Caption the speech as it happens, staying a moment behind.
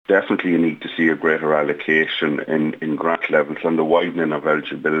Definitely you need to see a greater allocation in grant levels and the widening of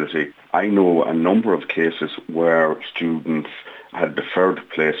eligibility. I know a number of cases where students had deferred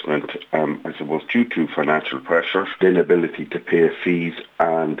placement, I suppose, due to financial pressures, the inability to pay fees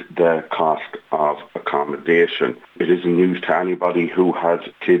and the cost of accommodation. It isn't news to anybody who has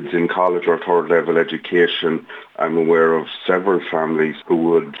kids in college or third level education. I'm aware of several families who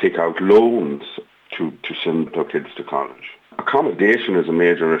would take out loans to send their kids to college. Accommodation is a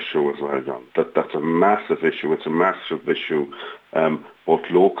major issue as well, John. That's a massive issue. It's a massive issue both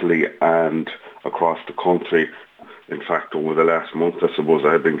locally and across the country. In fact, over the last month, I suppose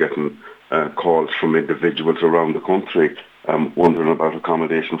I've been getting calls from individuals around the country wondering about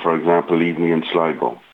accommodation, for example, leaving me in Sligo.